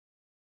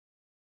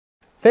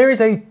There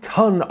is a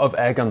ton of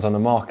air guns on the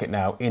market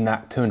now in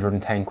that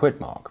 210 quid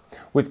mark,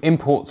 with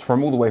imports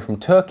from all the way from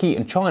Turkey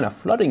and China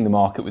flooding the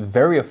market with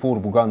very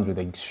affordable guns with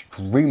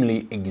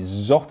extremely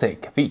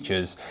exotic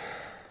features.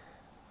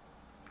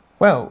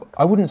 Well,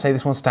 I wouldn't say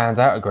this one stands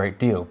out a great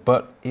deal,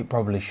 but it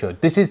probably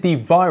should. This is the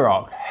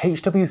Weihrauch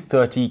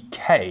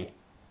HW30K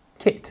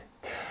kit,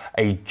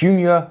 a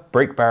junior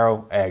break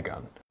barrel air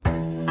gun.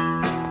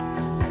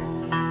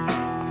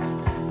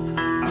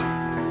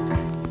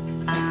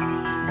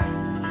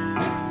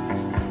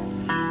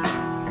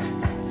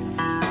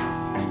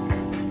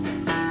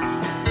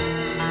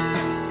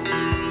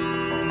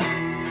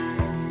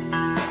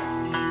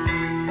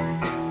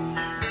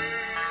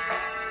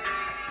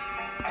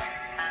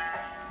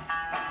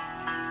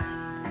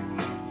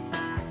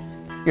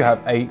 You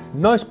have a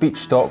nice beach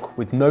stock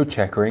with no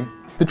checkering.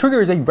 The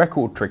trigger is a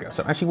record trigger,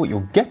 so actually what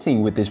you're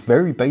getting with this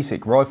very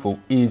basic rifle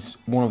is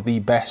one of the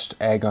best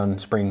airgun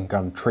spring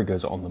gun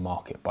triggers on the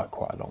market by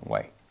quite a long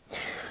way.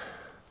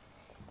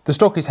 The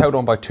stock is held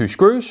on by 2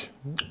 screws,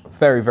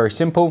 very, very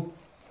simple.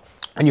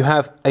 And you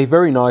have a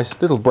very nice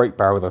little break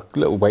barrel with a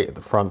little weight at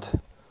the front,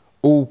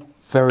 all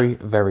very,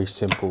 very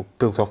simple,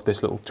 built off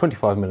this little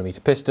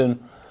 25mm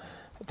piston.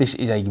 This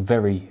is a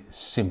very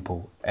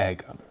simple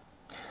airgun.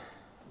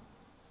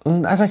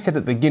 And as I said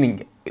at the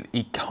beginning,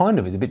 it kind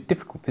of is a bit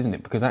difficult, isn't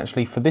it? Because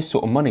actually for this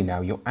sort of money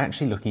now, you're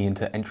actually looking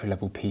into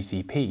entry-level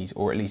PCPs,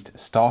 or at least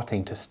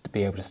starting to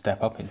be able to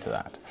step up into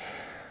that.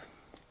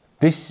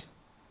 This,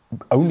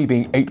 only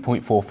being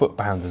 8.4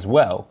 foot-pounds as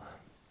well,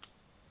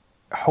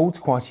 holds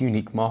quite a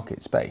unique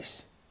market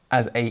space.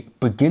 As a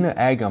beginner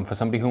airgun for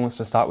somebody who wants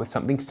to start with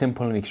something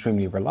simple and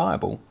extremely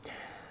reliable,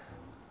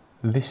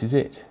 this is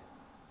it.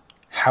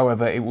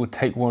 However, it will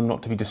take one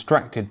not to be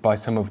distracted by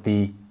some of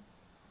the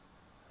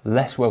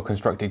less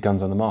well-constructed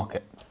guns on the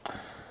market.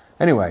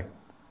 Anyway,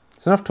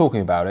 it's enough talking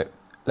about it.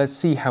 Let's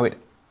see how it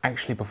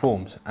actually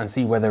performs and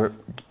see whether it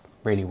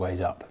really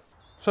weighs up.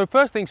 So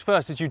first things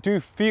first is you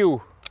do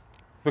feel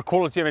the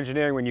quality of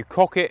engineering when you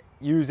cock it,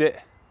 use it,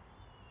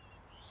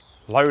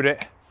 load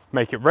it,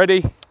 make it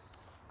ready,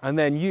 and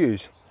then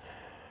use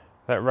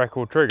that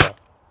record trigger.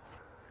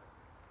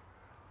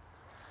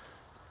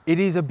 It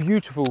is a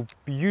beautiful,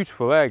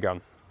 beautiful airgun.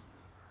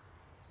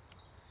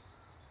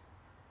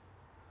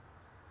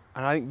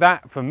 And I think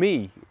that, for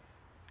me,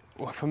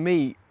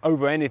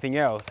 over anything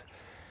else,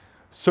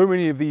 so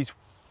many of these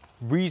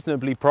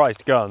reasonably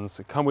priced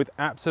guns come with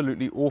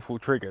absolutely awful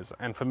triggers.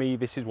 And for me,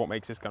 this is what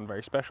makes this gun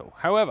very special.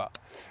 However,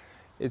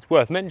 it's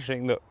worth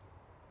mentioning that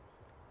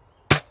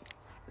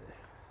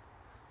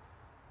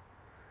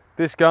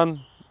this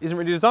gun isn't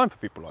really designed for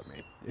people like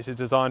me. This is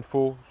designed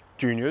for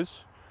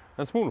juniors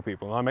and smaller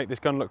people. And I make this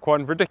gun look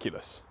quite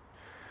ridiculous.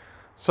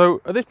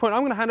 So at this point,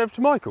 I'm going to hand over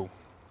to Micheal,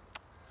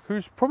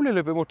 who's probably a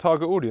little bit more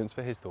target audience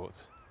for his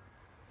thoughts.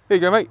 Here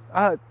you go, mate.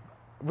 I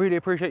really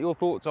appreciate your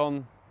thoughts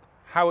on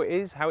how it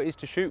is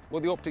to shoot,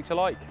 what the optics are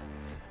like.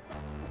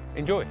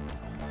 Enjoy.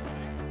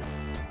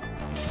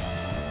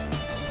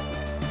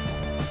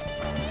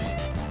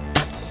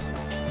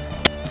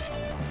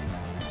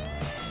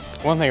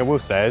 One thing I will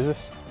say is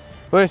this,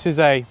 well, this is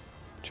a,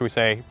 shall we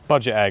say,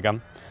 budget airgun.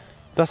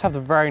 It does have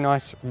the very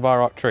nice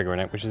Weihrauch trigger in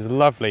it, which is a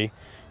lovely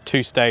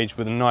 2-stage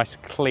with a nice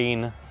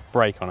clean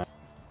break on it.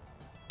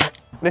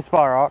 This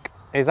Weihrauch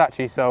is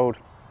actually sold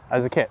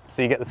as a kit,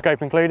 so you get the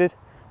scope included,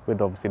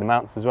 with obviously the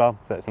mounts as well.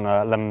 So it's an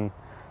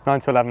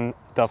 9-11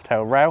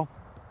 dovetail rail.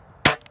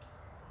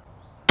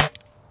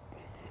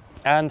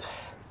 And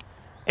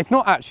it's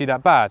not actually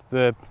that bad,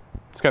 the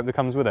scope that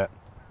comes with it.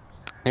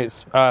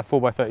 It's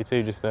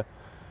 4x32, just a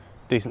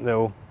decent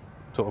little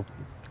sort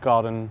of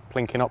garden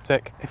plinking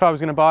optic. If I was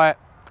going to buy it,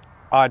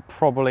 I'd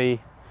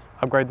probably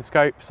upgrade the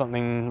scope,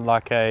 something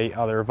like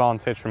either a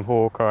Vantage from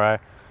Hawk or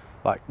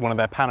like one of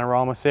their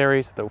Panorama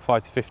series, that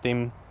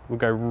 5-15 will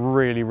go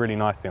really, really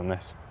nicely on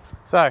this.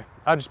 So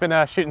I've just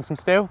been shooting some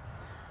steel.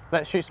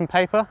 Let's shoot some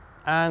paper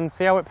and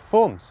see how it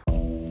performs.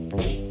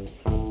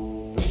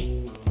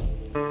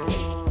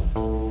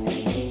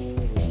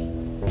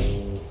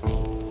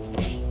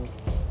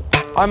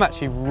 I'm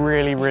actually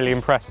really, really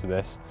impressed with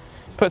this.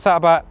 Puts out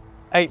about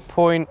I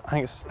think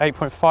it's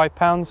 8.5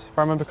 pounds if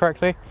I remember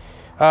correctly.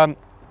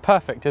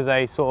 Perfect as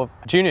a sort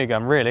of junior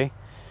gun, really.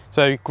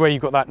 So where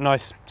you've got that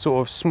nice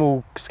sort of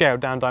small scaled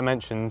down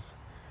dimensions,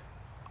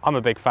 I'm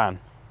a big fan,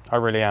 I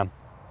really am.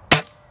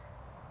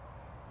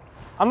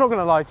 I'm not going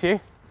to lie to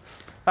you,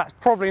 that's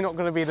probably not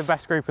going to be the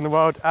best grip in the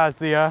world, as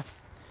the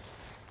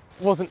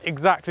wasn't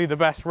exactly the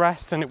best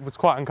rest and it was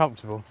quite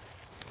uncomfortable.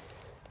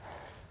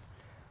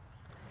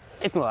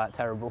 It's not that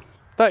terrible.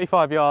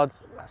 35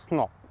 yards, that's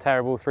not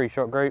terrible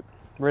 3-shot group,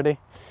 really.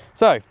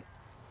 So,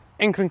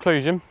 in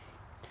conclusion,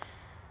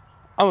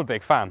 I'm a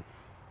big fan.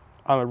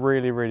 I'm a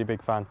really, really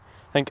big fan.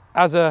 I think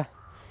as a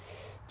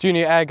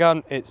junior air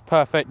gun, it's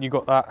perfect. You've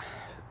got that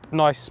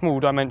nice small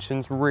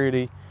dimensions,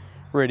 really,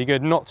 really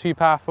good. Not too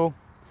powerful,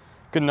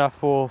 good enough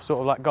for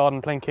sort of like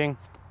garden plinking.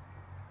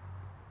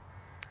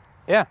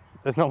 Yeah,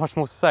 there's not much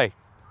more to say.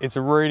 It's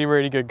a really,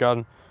 really good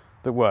gun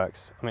that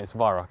works. I mean, it's a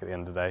Weihrauch at the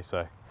end of the day,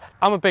 so.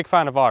 I'm a big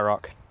fan of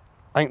Weihrauch.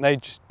 I think they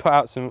just put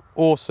out some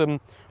awesome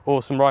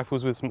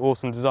rifles with some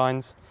awesome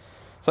designs.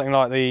 Something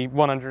like the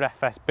 100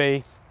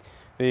 FSB,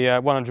 the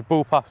 100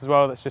 bullpup as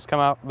well that's just come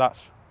out.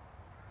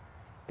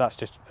 That's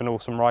just an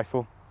awesome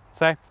rifle.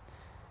 So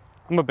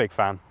I'm a big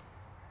fan.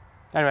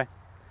 Anyway,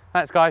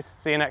 thanks guys,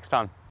 see you next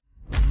time.